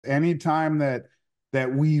Anytime that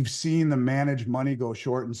we've seen the managed money go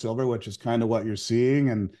short in silver, which is kind of what you're seeing,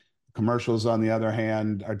 and commercials on the other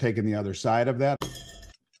hand are taking the other side of that.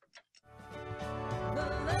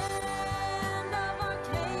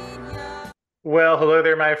 Well, hello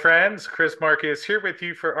there, my friends. Chris Marcus here with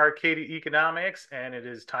you for Arcadia Economics, and it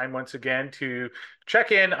is time once again to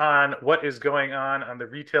check in on what is going on the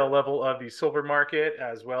retail level of the silver market,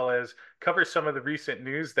 as well as cover some of the recent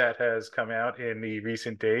news that has come out in the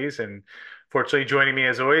recent days. And fortunately, joining me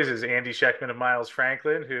as always is Andy Schectman of Miles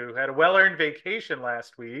Franklin, who had a well-earned vacation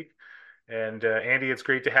last week. And Andy, it's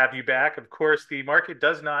great to have you back. Of course, the market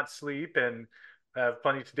does not sleep, and have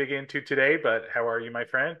plenty to dig into today. But how are you, my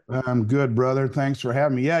friend? I'm good, brother. Thanks for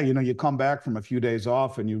having me. Yeah, you come back from a few days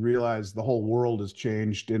off and you realize the whole world has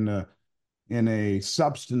changed in a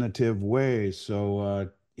substantive way. So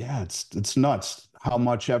yeah, it's nuts how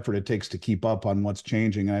much effort it takes to keep up on what's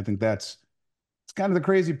changing. And I think that's it's kind of the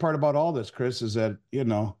crazy part about all this, Chris, is that,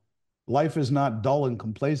 life is not dull and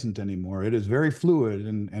complacent anymore. It is very fluid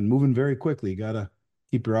and moving very quickly. You gotta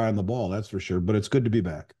keep your eye on the ball, that's for sure. But it's good to be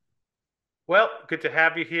back. Well, good to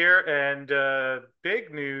have you here. And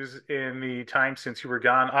big news in the time since you were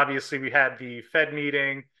gone. Obviously, we had the Fed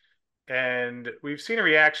meeting, and we've seen a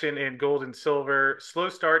reaction in gold and silver. Slow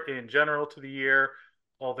start in general to the year,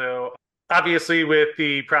 although obviously, with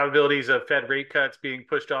the probabilities of Fed rate cuts being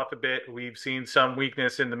pushed off a bit, we've seen some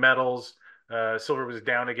weakness in the metals. Silver was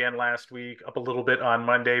down again last week, up a little bit on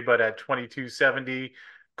Monday, but at 22.70.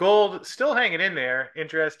 Gold still hanging in there.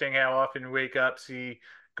 Interesting how often we wake up, see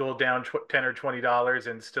gold down 10 or $20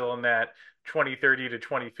 and still in that 2030 to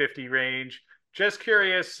 2050 range. Just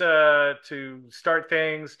curious to start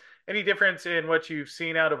things. Any difference in what you've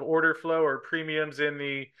seen out of order flow or premiums in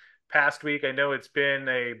the past week? I know it's been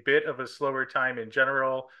a bit of a slower time in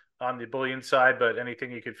general on the bullion side, but anything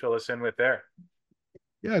you could fill us in with there?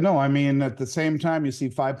 Yeah, no, I mean, at the same time, you see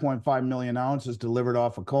 5.5 million ounces delivered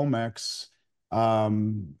off of COMEX,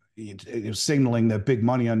 signaling that big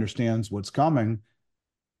money understands what's coming.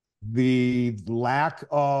 The lack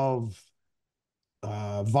of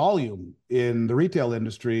volume in the retail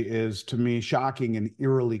industry is, to me, shocking and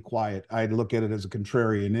eerily quiet. I'd look at it as a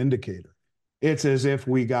contrarian indicator. It's as if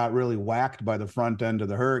we got really whacked by the front end of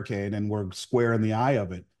the hurricane and we're square in the eye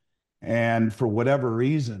of it. And for whatever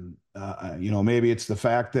reason, maybe it's the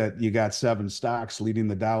fact that you got seven stocks leading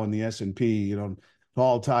the Dow and the S&P, to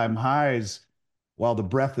all-time highs while the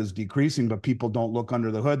breath is decreasing, but people don't look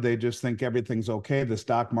under the hood. They just think everything's okay. The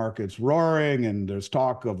stock market's roaring and there's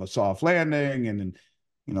talk of a soft landing. And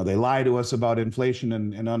they lie to us about inflation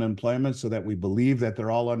and unemployment so that we believe that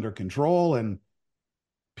they're all under control and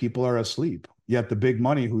people are asleep. Yet the big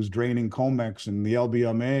money who's draining COMEX and the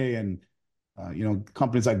LBMA and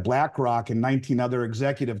companies like BlackRock and 19 other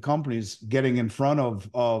executive companies getting in front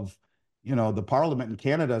of the Parliament in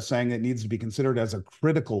Canada saying it needs to be considered as a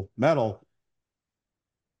critical metal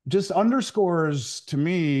just underscores to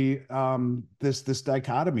me this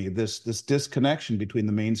dichotomy, this disconnection between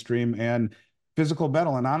the mainstream and physical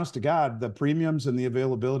metal. And honest to God, the premiums and the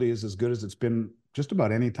availability is as good as it's been just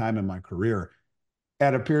about any time in my career.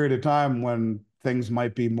 At a period of time when things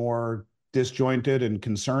might be more disjointed and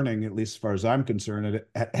concerning, at least as far as I'm concerned,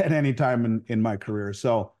 at any time in my career.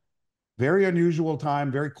 So very unusual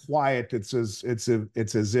time, very quiet. It's as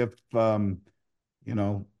if you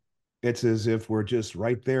know it's as if we're just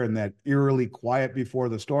right there in that eerily quiet before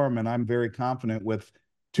the storm. And I'm very confident with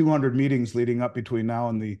 200 meetings leading up between now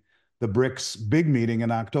and the BRICS big meeting in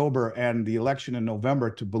October and the election in November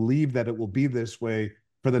to believe that it will be this way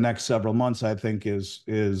for the next several months, I think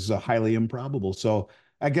is highly improbable. So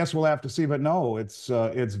I guess we'll have to see. But no, it's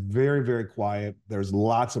very, very quiet. There's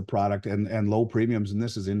lots of product and low premiums, and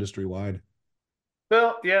this is industry wide.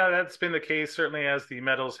 Well, yeah, that's been the case, certainly as the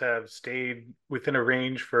metals have stayed within a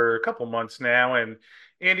range for a couple months now. And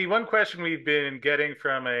Andy, one question we've been getting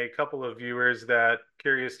from a couple of viewers that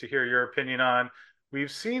curious to hear your opinion on. We've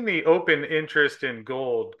seen the open interest in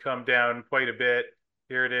gold come down quite a bit.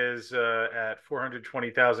 Here it is at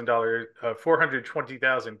 $420,000,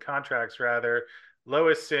 420,000 contracts rather,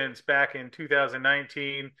 lowest since back in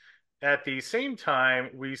 2019. At the same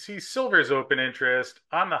time, we see silver's open interest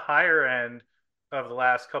on the higher end of the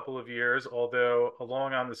last couple of years, although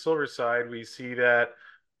along on the silver side, we see that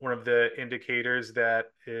one of the indicators that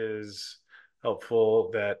is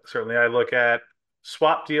helpful that certainly I look at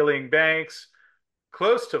swap dealing banks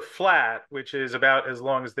close to flat, which is about as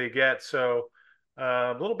long as they get. So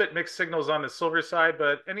a little bit mixed signals on the silver side,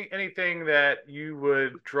 but anything that you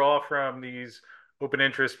would draw from these open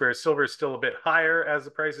interest where silver is still a bit higher as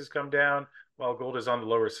the prices come down, while gold is on the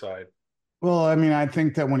lower side. Well, I mean, I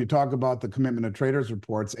think that when you talk about the commitment of traders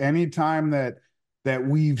reports, anytime that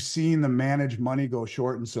we've seen the managed money go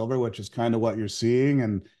short in silver, which is kind of what you're seeing,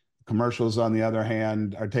 and commercials on the other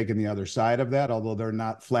hand are taking the other side of that, although they're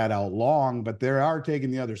not flat out long, but they are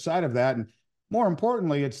taking the other side of that. And more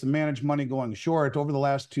importantly, it's the managed money going short over the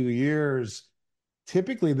last 2 years.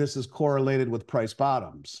 Typically this is correlated with price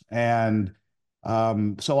bottoms. And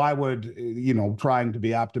so I would, trying to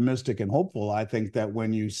be optimistic and hopeful, I think that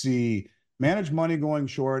when you see managed money going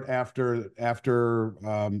short after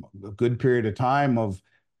a good period of time of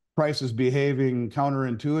prices behaving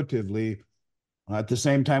counterintuitively, at the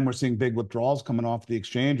same time we're seeing big withdrawals coming off the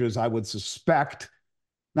exchanges, I would suspect,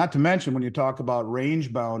 not to mention when you talk about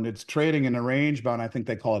range bound, it's trading in a range bound. I think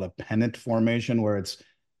they call it a pennant formation where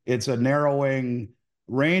it's a narrowing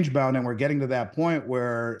range bound, and we're getting to that point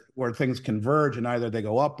where things converge and either they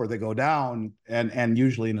go up or they go down, and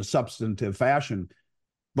usually in a substantive fashion.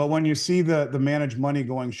 But when you see the managed money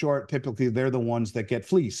going short, typically they're the ones that get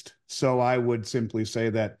fleeced. So I would simply say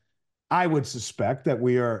that I would suspect that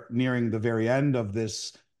we are nearing the very end of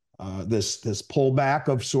this pullback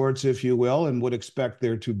of sorts, if you will, and would expect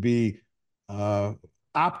there to be uh,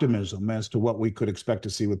 optimism as to what we could expect to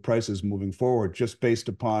see with prices moving forward, just based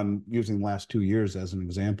upon using the last 2 years as an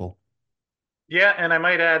example. Yeah, and I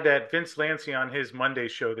might add that Vince Lanci on his Monday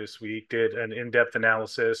show this week did an in-depth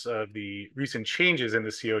analysis of the recent changes in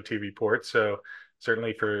the COT report. So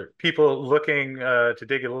certainly for people looking to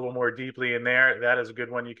dig a little more deeply in there, that is a good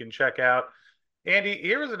one you can check out. Andy,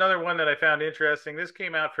 here was another one that I found interesting. This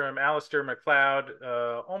came out from Alistair McLeod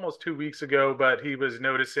almost 2 weeks ago, but he was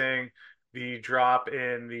noticing the drop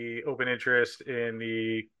in the open interest in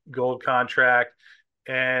the gold contract.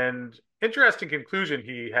 And interesting conclusion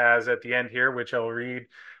he has at the end here, which I'll read.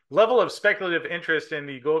 Level of speculative interest in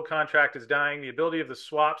the gold contract is dying. The ability of the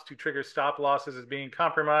swaps to trigger stop losses is being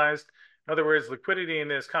compromised. In other words, liquidity in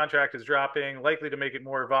this contract is dropping, likely to make it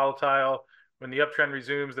more volatile. When the uptrend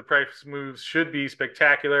resumes, the price moves should be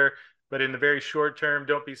spectacular, but in the very short term,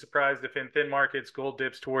 don't be surprised if in thin markets, gold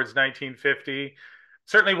dips towards 1950.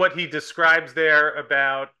 Certainly what he describes there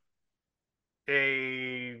about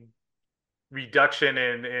a reduction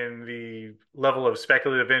in the level of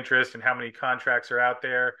speculative interest and how many contracts are out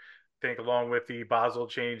there. I think along with the Basel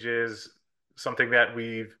changes, something that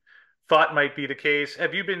we've thought might be the case.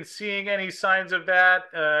 Have you been seeing any signs of that?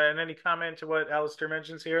 And any comment to what Alistair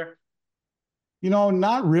mentions here?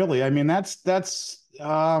 Not really. I mean, that's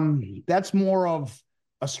more of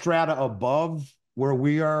a strata above where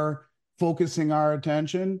we are focusing our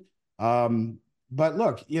attention. But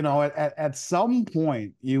look, at some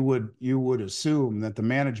point you would assume that the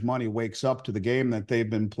managed money wakes up to the game that they've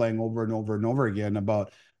been playing over and over and over again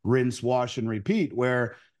about rinse, wash, and repeat,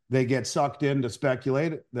 where they get sucked in to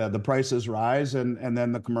speculate, the prices rise, and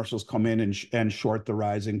then the commercials come in and short the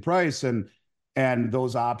rising price, and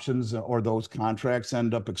those options or those contracts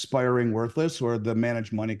end up expiring worthless, or the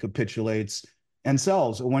managed money capitulates and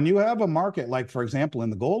sells. When you have a market like, for example, in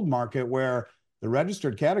the gold market, where the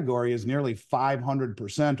registered category is nearly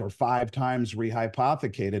 500% or five times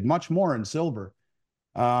rehypothecated, much more in silver.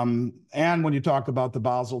 And when you talk about the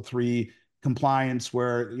Basel III compliance,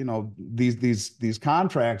 where these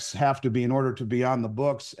contracts have to be, in order to be on the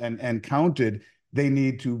books and counted, they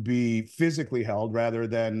need to be physically held rather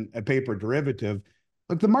than a paper derivative.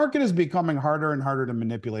 But the market is becoming harder and harder to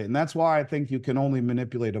manipulate, and that's why I think you can only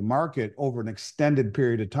manipulate a market over an extended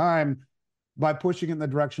period of time by pushing it in the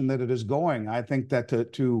direction that it is going. I think that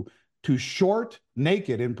to short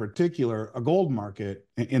naked, in particular, a gold market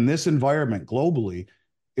in this environment globally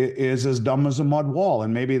is as dumb as a mud wall.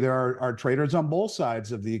 And maybe there are traders on both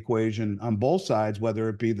sides of the equation, on both sides, whether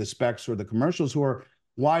it be the specs or the commercials, who are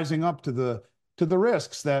wising up to the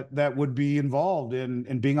risks that would be involved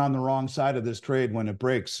in being on the wrong side of this trade when it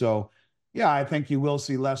breaks. So yeah, I think you will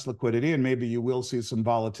see less liquidity and maybe you will see some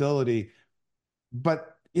volatility.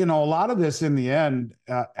 But a lot of this in the end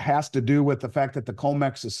has to do with the fact that the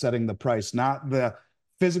COMEX is setting the price, not the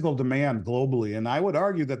physical demand globally. And I would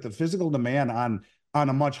argue that the physical demand on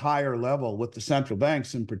a much higher level with the central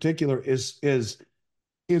banks in particular is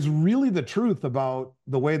really the truth about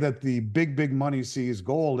the way that the big money sees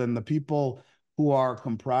gold, and the people who are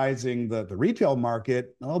comprising the retail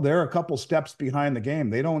market. Oh, they're a couple steps behind the game.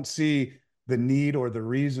 They don't see the need or the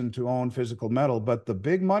reason to own physical metal, but the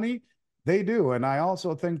big money, they do. And I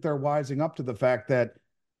also think they're wising up to the fact that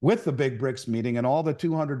with the big BRICS meeting and all the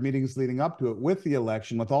 200 meetings leading up to it, with the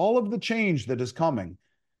election, with all of the change that is coming,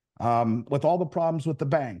 with all the problems with the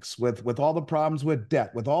banks, with all the problems with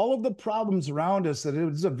debt, with all of the problems around us, that it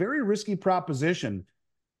was a very risky proposition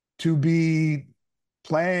to be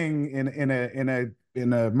playing in a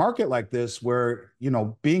in a market like this where,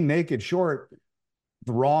 being naked short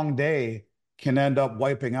the wrong day can end up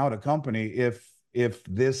wiping out a company if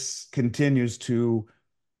this continues to,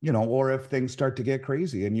 or if things start to get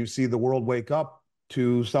crazy and you see the world wake up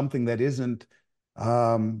to something that isn't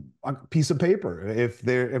a piece of paper. If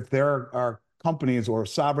there are companies or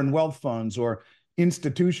sovereign wealth funds or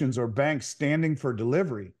institutions or banks standing for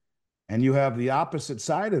delivery, and you have the opposite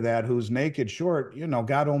side of that who's naked short,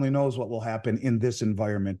 God only knows what will happen in this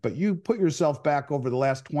environment. But you put yourself back over the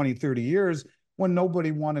last 20, 30 years when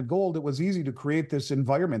nobody wanted gold. It was easy to create this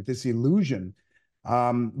environment, this illusion,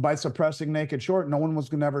 by suppressing naked short. No one was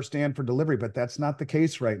going to ever stand for delivery, but that's not the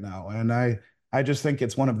case right now. And I just think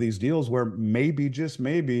it's one of these deals where maybe, just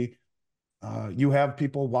maybe, you have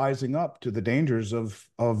people wising up to the dangers of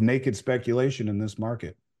naked speculation in this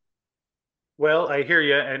market. Well, I hear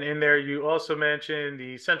you. And in there, you also mentioned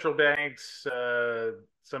the central banks,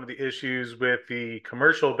 some of the issues with the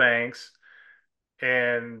commercial banks.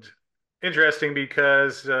 And interesting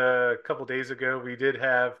because a couple days ago, we did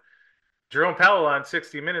have Jerome Powell on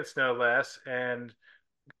 60 Minutes, no less. And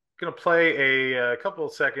going to play a couple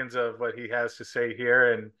of seconds of what he has to say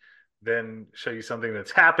here and then show you something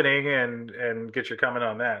that's happening and get your comment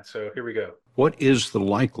on that. So here we go. What is the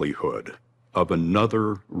likelihood of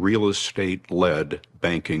another real estate-led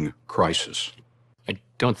banking crisis? I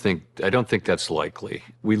don't think that's likely.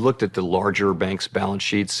 We looked at the larger banks' balance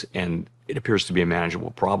sheets, and it appears to be a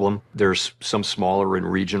manageable problem. There's some smaller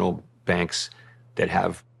and regional banks that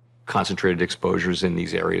have concentrated exposures in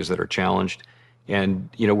these areas that are challenged, and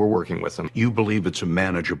we're working with them. You believe it's a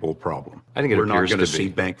manageable problem? I think it We're not appears going to to see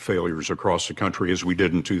be. bank failures across the country as we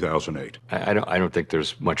did in 2008. I don't think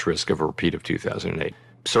there's much risk of a repeat of 2008.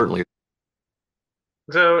 Certainly.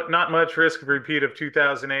 So, not much risk of repeat of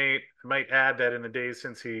 2008. I might add that in the days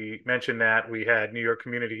since he mentioned that, we had New York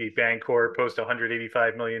Community Bancorp post a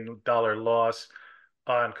 $185 million loss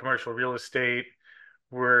on commercial real estate.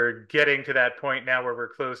 We're getting to that point now where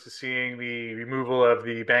we're close to seeing the removal of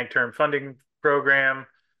the bank term funding program.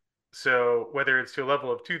 So, whether it's to a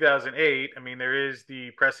level of 2008, I mean, there is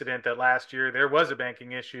the precedent that last year there was a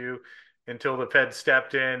banking issue until the Fed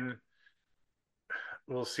stepped in.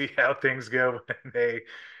 We'll see how things go when they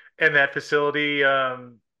end that facility.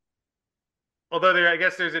 Although I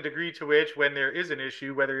guess there's a degree to which, when there is an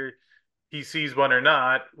issue, whether he sees one or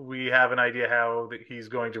not, we have an idea how he's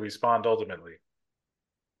going to respond ultimately.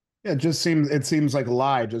 Yeah, it seems like a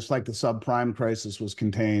lie, just like the subprime crisis was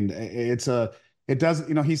contained. It does,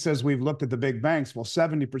 he says we've looked at the big banks. Well,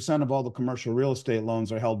 70% of all the commercial real estate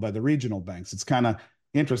loans are held by the regional banks. It's kind of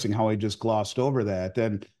interesting how he just glossed over that.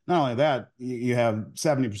 And not only that, you have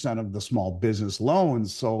 70% of the small business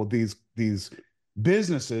loans. So these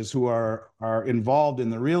businesses who are involved in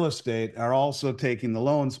the real estate are also taking the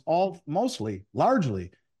loans, all mostly,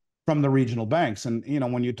 largely from the regional banks. And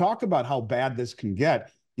when you talk about how bad this can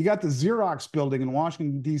get, you got the Xerox building in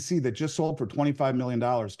Washington, D.C. that just sold for $25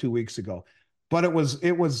 million 2 weeks ago. But it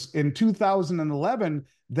was in 2011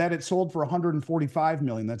 that it sold for 145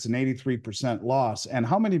 million. That's an 83% loss. And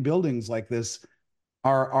how many buildings like this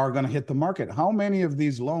are going to hit the market? How many of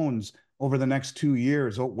these loans over the next 2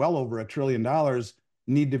 years, well over $1 trillion,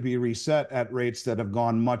 need to be reset at rates that have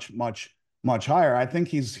gone much, much, much higher? I think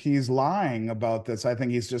he's lying about this. I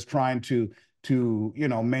think he's just trying to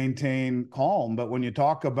maintain calm. But when you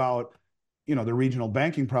talk about the regional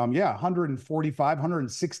banking problem, yeah, 145,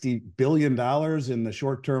 $160 billion in the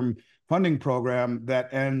short-term funding program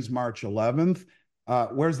that ends March 11th.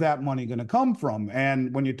 Where's that money going to come from?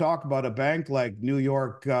 And when you talk about a bank like New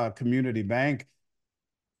York Community Bank,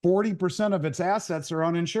 40% of its assets are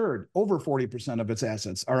uninsured. Over 40% of its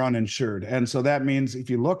assets are uninsured. And so that means if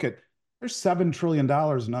you look at, there's $7 trillion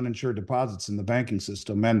in uninsured deposits in the banking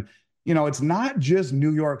system. And it's not just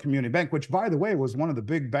New York Community Bank, which, by the way, was one of the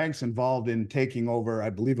big banks involved in taking over, I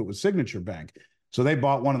believe it was Signature Bank. So they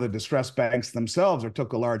bought one of the distressed banks themselves or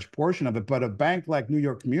took a large portion of it. But a bank like New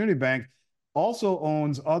York Community Bank also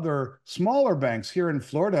owns other smaller banks. Here in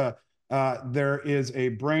Florida, there is a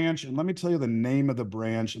branch, and let me tell you the name of the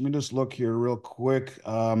branch. Let me just look here real quick.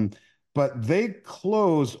 But they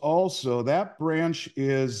closed also. That branch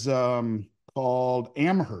is called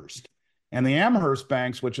Amherst. And the Amherst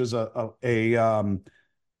banks, which is I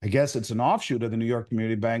guess it's an offshoot of the New York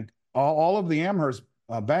Community Bank, all of the Amherst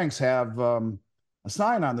banks have a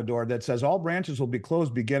sign on the door that says all branches will be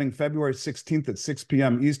closed beginning February 16th at 6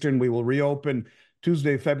 p.m. Eastern. We will reopen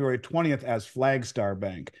Tuesday, February 20th as Flagstar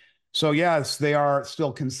Bank. So yes, they are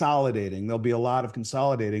still consolidating. There'll be a lot of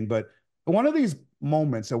consolidating, but one of these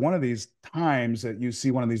moments, at one of these times that you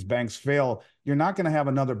see one of these banks fail, you're not going to have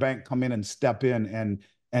another bank come in and step in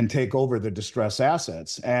and take over the distressed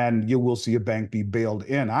assets, and you will see a bank be bailed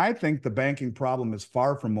in. I think the banking problem is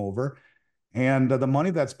far from over. And the money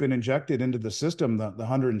that's been injected into the system, the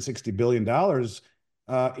 $160 billion,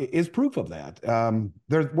 is proof of that.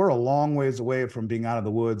 We're a long ways away from being out of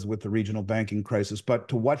the woods with the regional banking crisis. But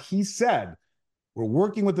to what he said, we're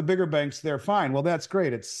working with the bigger banks. They're fine. Well, that's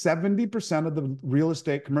great. It's 70% of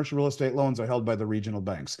the commercial real estate loans are held by the regional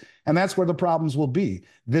banks. And that's where the problems will be.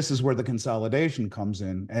 This is where the consolidation comes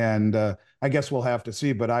in. And I guess we'll have to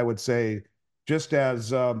see. But I would say, just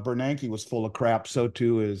as Bernanke was full of crap, so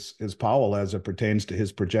too is Powell as it pertains to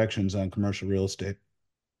his projections on commercial real estate.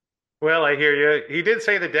 Well, I hear you. He did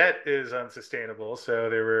say the debt is unsustainable, so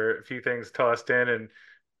there were a few things tossed in. And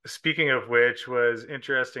speaking of which, was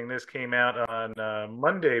interesting. This came out on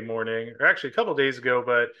Monday morning, or actually a couple days ago.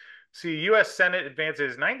 But see, U.S. Senate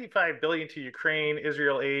advances $95 billion to Ukraine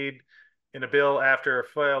Israel aid in a bill after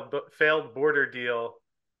a failed border deal.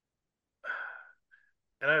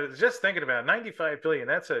 And I was just thinking about 95 billion.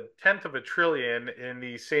 That's a tenth of a trillion in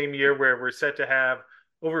the same year where we're set to have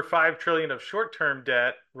over 5 trillion of short-term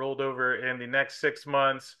debt rolled over in the next 6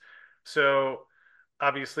 months. So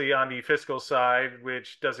obviously on the fiscal side,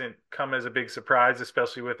 which doesn't come as a big surprise,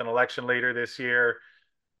 especially with an election later this year,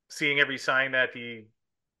 seeing every sign that the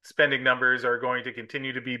spending numbers are going to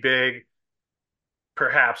continue to be big.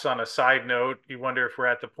 Perhaps on a side note, you wonder if we're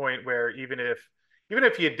at the point where even if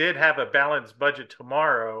you did have a balanced budget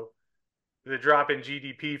tomorrow, the drop in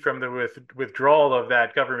GDP from the withdrawal of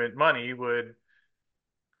that government money would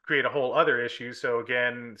create a whole other issue. So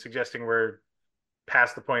again, suggesting we're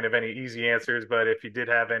past the point of any easy answers, but if you did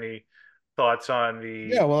have any thoughts on the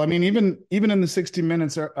Yeah, well, I mean, even in the 60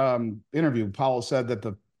 Minutes interview, Powell said that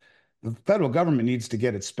the federal government needs to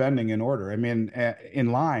get its spending in order. I mean,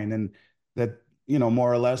 in line, and that,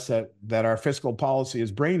 more or less that our fiscal policy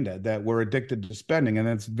is brain dead, that we're addicted to spending. And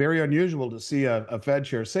it's very unusual to see a Fed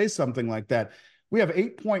chair say something like that. We have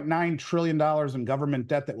 $8.9 trillion in government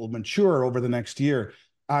debt that will mature over the next year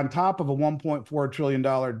on top of a $1.4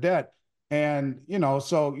 trillion debt. And,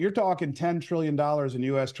 so you're talking $10 trillion in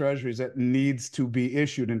US treasuries that needs to be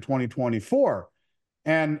issued in 2024.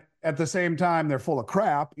 And at the same time, they're full of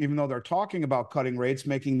crap, even though they're talking about cutting rates,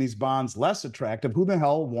 making these bonds less attractive. Who the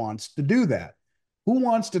hell wants to do that? Who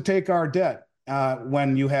wants to take our debt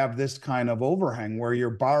when you have this kind of overhang where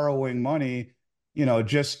you're borrowing money,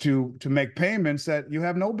 just to make payments that you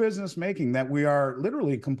have no business making, that we are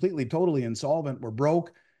literally completely, totally insolvent. We're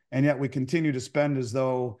broke. And yet we continue to spend as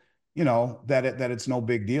though, that it's no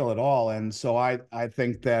big deal at all. And so I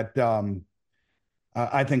think that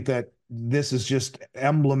this is just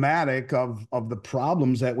emblematic of the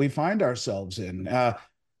problems that we find ourselves in.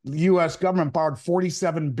 The U.S. government borrowed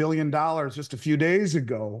 $47 billion just a few days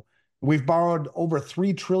ago. We've borrowed over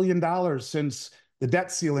 $3 trillion since the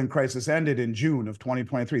debt ceiling crisis ended in June of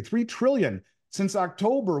 2023. $3 trillion. Since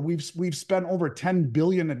October, we've spent over $10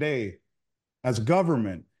 billion a day as a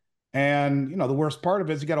government. And, the worst part of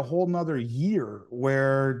it is you got a whole nother year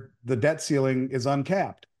where the debt ceiling is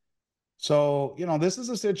uncapped. So, this is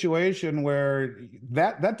a situation where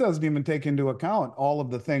that doesn't even take into account all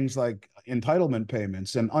of the things like entitlement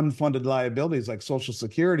payments and unfunded liabilities like Social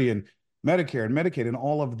Security and Medicare and Medicaid and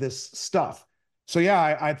all of this stuff. So,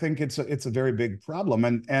 yeah, I think it's a very big problem.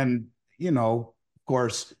 And of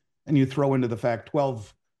course, and you throw into the fact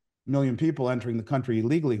 12 million people entering the country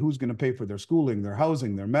illegally. Who's going to pay for their schooling, their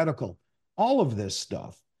housing, their medical, all of this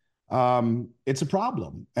stuff? It's a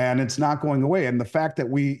problem, and it's not going away. And the fact that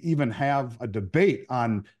we even have a debate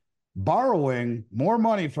on borrowing more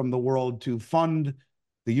money from the world to fund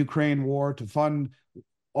the Ukraine war, to fund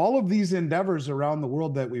all of these endeavors around the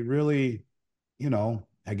world that we really,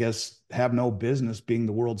 I guess, have no business being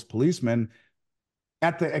the world's policeman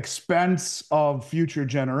at the expense of future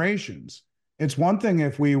generations. It's one thing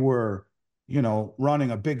if we were,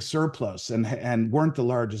 running a big surplus and weren't the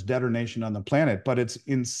largest debtor nation on the planet, but it's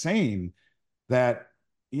insane that,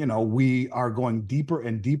 we are going deeper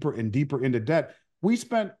and deeper and deeper into debt. We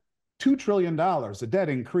spent $2 trillion. The debt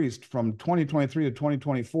increased from 2023 to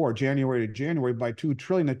 2024, January to January, by $2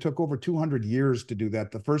 trillion. It took over 200 years to do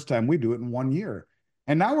that. The first time we do it in 1 year.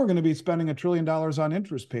 And now we're going to be spending $1 trillion on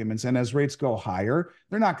interest payments. And as rates go higher,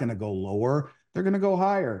 they're not going to go lower. They're going to go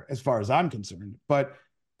higher as far as I'm concerned, but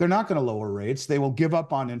they're not going to lower rates. They will give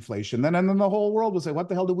up on inflation. And then the whole world will say, what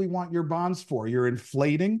the hell do we want your bonds for? You're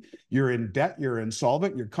inflating, you're in debt, you're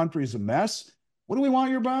insolvent, your country's a mess. What do we want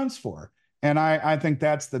your bonds for? And I think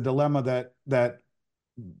that's the dilemma that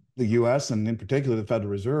the U.S. and in particular the Federal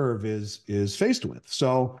Reserve is faced with.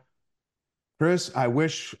 So, Chris, I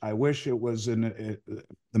wish it was the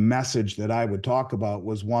message that I would talk about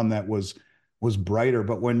was one that was was brighter.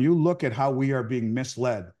 But when you look at how we are being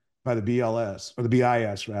misled by the BLS or the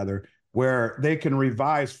BIS rather, where they can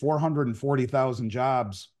revise 440,000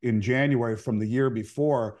 jobs in January from the year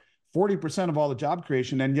before, 40% of all the job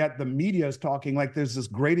creation, and yet the media is talking like there's this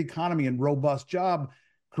great economy and robust job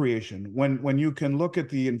creation. When you can look at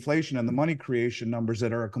the inflation and the money creation numbers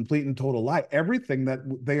that are a complete and total lie, everything that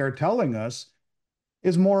they are telling us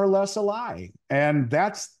is more or less a lie, and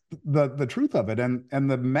that's the truth of it. And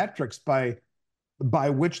the metrics by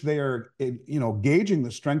which they are, gauging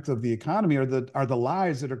the strength of the economy are the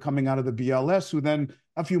lies that are coming out of the BLS, who then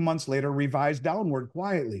a few months later revised downward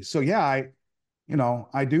quietly. So yeah,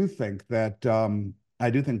 I do think that I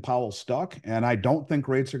do think Powell's stuck, and I don't think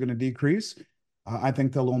rates are going to decrease. I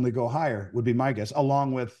think they'll only go higher, would be my guess,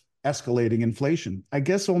 along with escalating inflation. I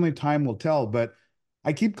guess only time will tell, but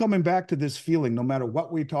I keep coming back to this feeling, no matter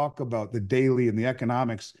what we talk about, the daily and the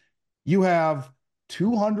economics, you have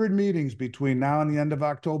 200 meetings between now and the end of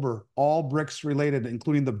October, all BRICS related,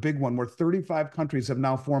 including the big one where 35 countries have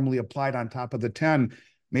now formally applied on top of the 10,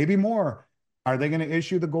 maybe more. Are they going to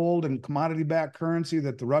issue the gold and commodity backed currency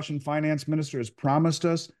that the Russian finance minister has promised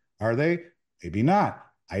us? Are they? Maybe not.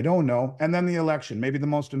 I don't know. And then the election, maybe the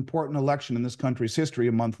most important election in this country's history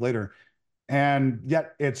a month later. And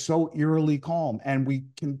yet it's so eerily calm. And we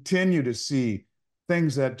continue to see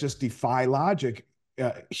things that just defy logic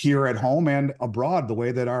here at home and abroad, the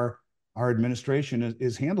way that our administration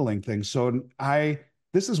is handling things. So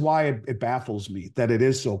this is why it baffles me that it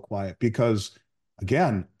is so quiet, because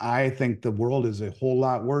again, I think the world is a whole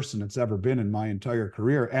lot worse than it's ever been in my entire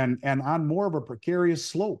career, and on more of a precarious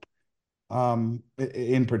slope,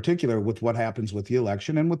 in particular with what happens with the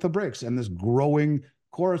election and with the BRICS and this growing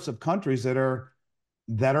chorus of countries that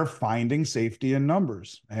are finding safety in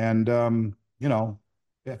numbers. And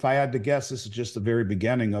if I had to guess, this is just the very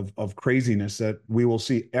beginning of craziness that we will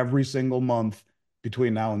see every single month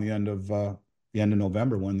between now and the end of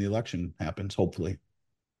November, when the election happens, hopefully.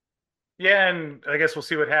 Yeah, and I guess we'll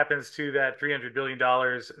see what happens to that $300 billion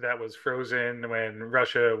that was frozen when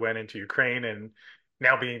Russia went into Ukraine, and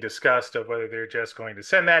now being discussed of whether they're just going to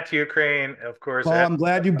send that to Ukraine. Of course, Well, I'm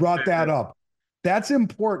glad you brought that up. That's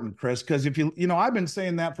important, Chris, because if I've been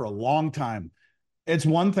saying that for a long time. It's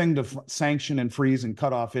one thing to sanction and freeze and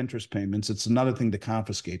cut off interest payments. It's another thing to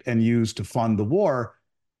confiscate and use to fund the war.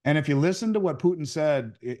 And if you listen to what Putin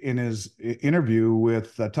said in his interview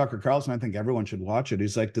with Tucker Carlson, I think everyone should watch it.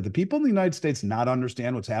 He's like, do the people in the United States not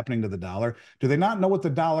understand what's happening to the dollar? Do they not know what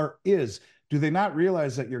the dollar is? Do they not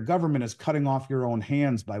realize that your government is cutting off your own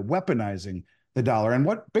hands by weaponizing the dollar? And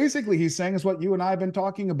what basically he's saying is what you and I have been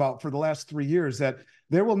talking about for the last 3 years, that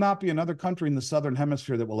there will not be another country in the Southern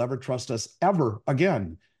Hemisphere that will ever trust us ever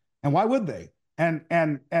again. And why would they? And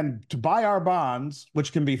to buy our bonds,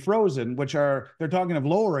 which can be frozen, they're talking of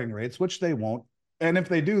lowering rates, which they won't. And if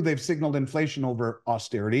they do, they've signaled inflation over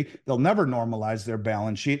austerity. They'll never normalize their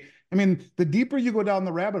balance sheet. I mean, the deeper you go down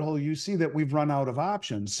the rabbit hole, you see that we've run out of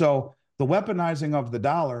options. So the weaponizing of the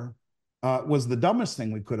dollar was the dumbest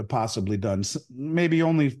thing we could have possibly done. Maybe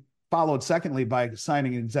only followed secondly by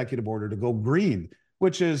signing an executive order to go green,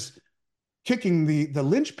 which is kicking the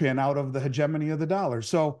linchpin out of the hegemony of the dollar.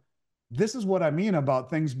 So this is what I mean about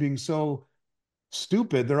things being so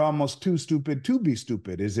stupid. They're almost too stupid to be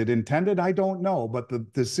stupid. Is it intended? I don't know. But the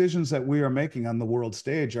decisions that we are making on the world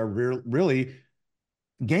stage are really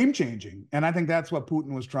game changing. And I think that's what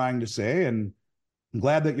Putin was trying to say. And I'm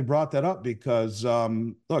glad that you brought that up, because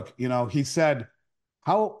look, he said,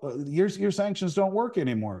 how your sanctions don't work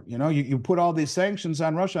anymore. You put all these sanctions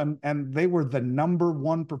on Russia, and they were the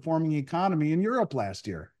 #1 performing economy in Europe last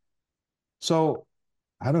year. So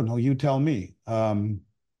I don't know. You tell me.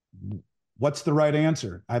 What's the right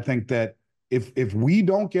answer? I think that if we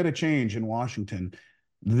don't get a change in Washington,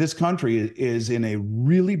 this country is in a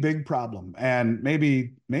really big problem, and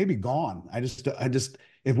maybe gone. I just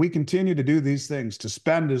if we continue to do these things, to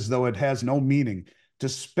spend as though it has no meaning, to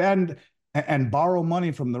spend and borrow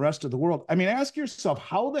money from the rest of the world. I mean, ask yourself,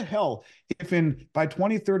 how the hell, if by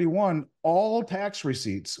 2031, all tax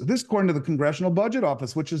receipts, this according to the Congressional Budget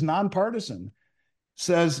Office, which is nonpartisan,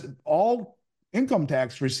 says all income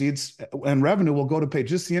tax receipts and revenue will go to pay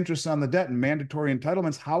just the interest on the debt and mandatory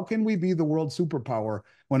entitlements. How can we be the world superpower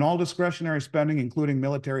when all discretionary spending, including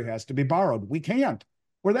military, has to be borrowed? We can't.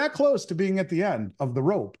 We're that close to being at the end of the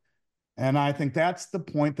rope. And I think that's the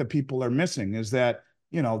point that people are missing, is that,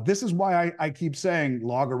 this is why I keep saying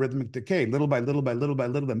logarithmic decay, little by little by little by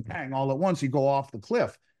little, and bang, all at once, you go off the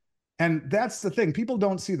cliff. And that's the thing. People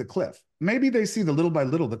don't see the cliff. Maybe they see the little by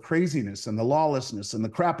little, the craziness and the lawlessness and the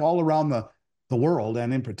crap all around the world,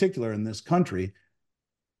 and in particular in this country.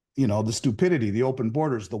 the stupidity, the open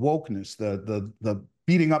borders, the wokeness, the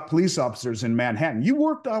beating up police officers in Manhattan. You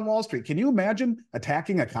worked on Wall Street. Can you imagine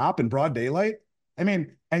attacking a cop in broad daylight? I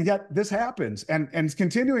mean, and yet this happens, and it's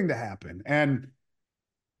continuing to happen. And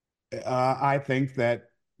I think that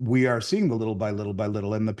we are seeing the little by little by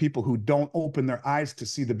little, and the people who don't open their eyes to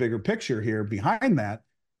see the bigger picture here behind that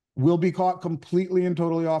will be caught completely and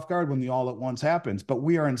totally off guard when the all at once happens. But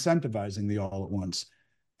we are incentivizing the all at once.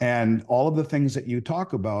 And all of the things that you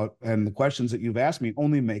talk about and the questions that you've asked me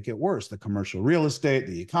only make it worse. The commercial real estate,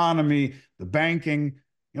 the economy, the banking,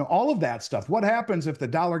 all of that stuff. What happens if the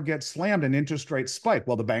dollar gets slammed and interest rates spike?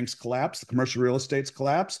 Well, the banks collapse, the commercial real estates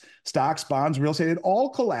collapse, stocks, bonds, real estate, it all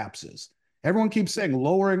collapses. Everyone keeps saying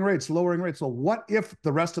lowering rates, lowering rates. So what if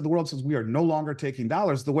the rest of the world says we are no longer taking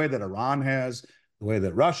dollars the way that Iran has, the way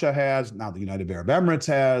that Russia has, now the United Arab Emirates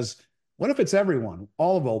has? What if it's everyone,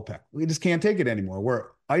 all of OPEC? We just can't take it anymore. We're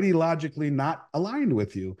ideologically not aligned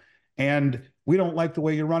with you, and we don't like the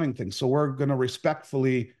way you're running things. So we're going to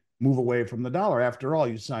respectfully move away from the dollar. After all,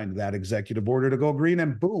 you signed that executive order to go green,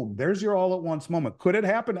 and boom, there's your all at once moment. Could it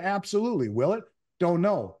happen? Absolutely. Will it? Don't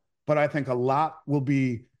know. But I think a lot will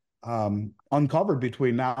be uncovered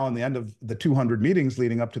between now and the end of the 200 meetings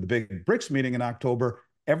leading up to the big BRICS meeting in October.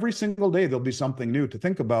 Every single day, there'll be something new to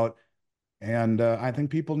think about. And I think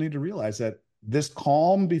people need to realize that this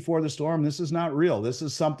calm before the storm, this is not real. This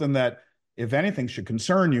is something that, if anything, should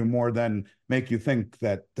concern you more than make you think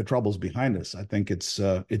that the trouble's behind us. I think it's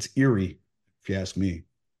eerie, if you ask me.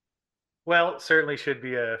 Well, it certainly should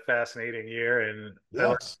be a fascinating year, and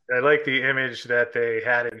Yes. I like the image that they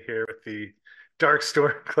had in here with the dark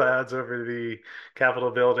storm clouds over the Capitol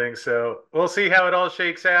building. So we'll see how it all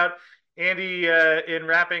shakes out. Andy, in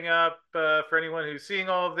wrapping up, for anyone who's seeing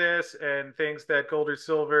all of this and thinks that gold or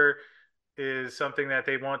silver is something that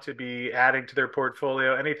they want to be adding to their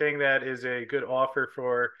portfolio, anything that is a good offer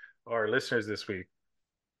for our listeners this week?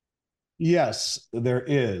 Yes, there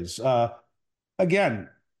is. Again,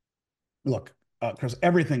 look, because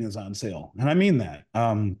everything is on sale, and I mean that.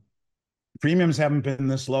 Premiums haven't been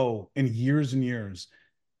this low in years and years,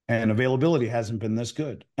 and availability hasn't been this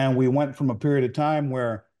good. And we went from a period of time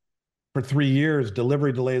where, for 3 years,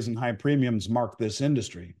 delivery delays and high premiums marked this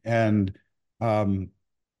industry, and um,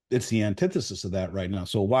 it's the antithesis of that right now.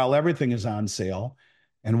 So while everything is on sale,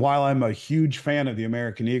 and while I'm a huge fan of the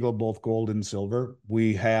American Eagle, both gold and silver,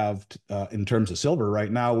 we have, in terms of silver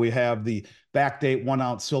right now, we have the backdate 1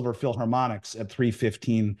 ounce silver Philharmonics at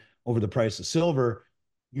 315 over the price of silver.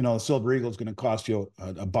 Silver Eagle is going to cost you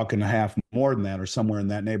a buck and a half more than that, or somewhere in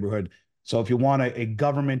that neighborhood. So if you want a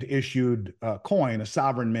government issued coin, a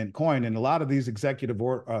sovereign mint coin, and a lot of these executive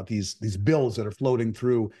or these bills that are floating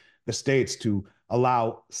through the states to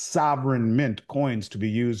allow sovereign mint coins to be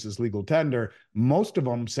used as legal tender, most of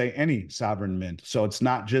them say any sovereign mint. So it's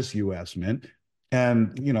not just U.S. mint.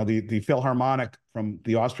 And the Philharmonic from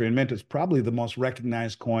the Austrian mint is probably the most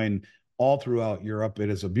recognized coin all throughout Europe.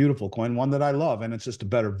 It is a beautiful coin, one that I love, and it's just a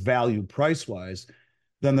better value price wise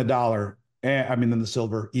than the dollar. Than the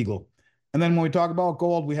silver eagle. And then when we talk about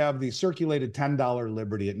gold, we have the circulated $10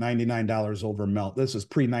 Liberty at $99 over melt. This is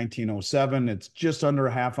pre 1907. It's just under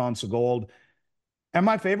a half ounce of gold, and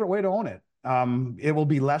my favorite way to own it. It will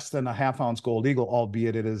be less than a half ounce gold eagle,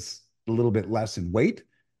 albeit it is a little bit less in weight.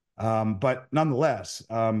 But nonetheless,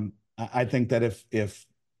 I think that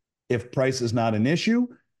if price is not an issue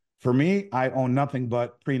for me, I own nothing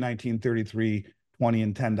but pre 1933 $20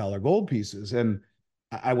 and $10 gold pieces, and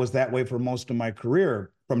I was that way for most of my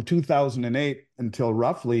career from 2008 until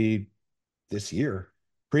roughly this year.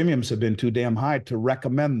 Premiums have been too damn high to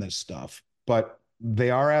recommend this stuff, but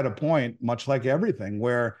they are at a point, much like everything,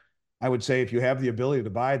 where I would say if you have the ability to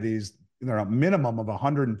buy these, they're a minimum of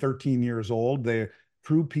 113 years old. They're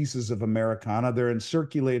true pieces of Americana. They're in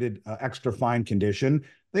circulated extra fine condition.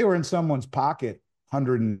 They were in someone's pocket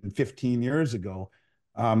 115 years ago,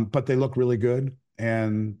 but they look really good.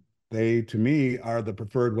 And they, to me, are the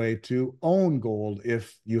preferred way to own gold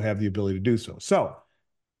if you have the ability to do so. So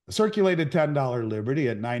the circulated $10 Liberty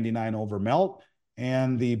at 99 over melt,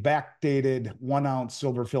 and the backdated 1 ounce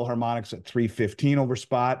silver Philharmonics at 315 over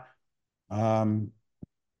spot.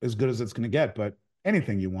 As good as it's going to get, but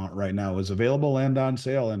anything you want right now is available and on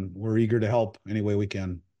sale, and we're eager to help any way we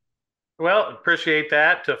can. Well, appreciate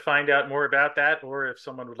that. To find out more about that, or if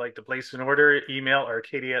someone would like to place an order, email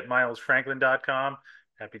arcadia@milesfranklin.com.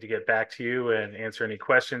 Happy to get back to you and answer any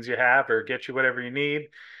questions you have or get you whatever you need.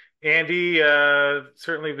 Andy,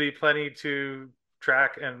 certainly be plenty to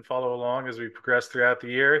track and follow along as we progress throughout the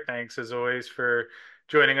year. Thanks as always for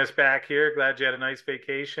joining us back here. Glad you had a nice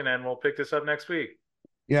vacation, and we'll pick this up next week.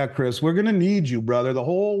 Yeah, Chris, we're going to need you, brother. The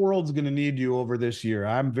whole world's going to need you over this year.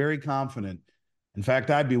 I'm very confident. In fact,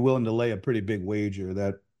 I'd be willing to lay a pretty big wager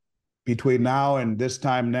that between now and this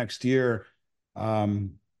time next year,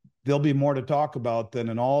 um, there'll be more to talk about than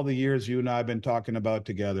in all the years you and I have been talking about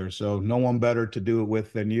together. So no one better to do it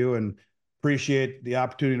with than you, and appreciate the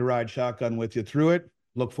opportunity to ride shotgun with you through it.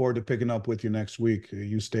 Look forward to picking up with you next week.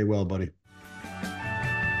 You stay well, buddy.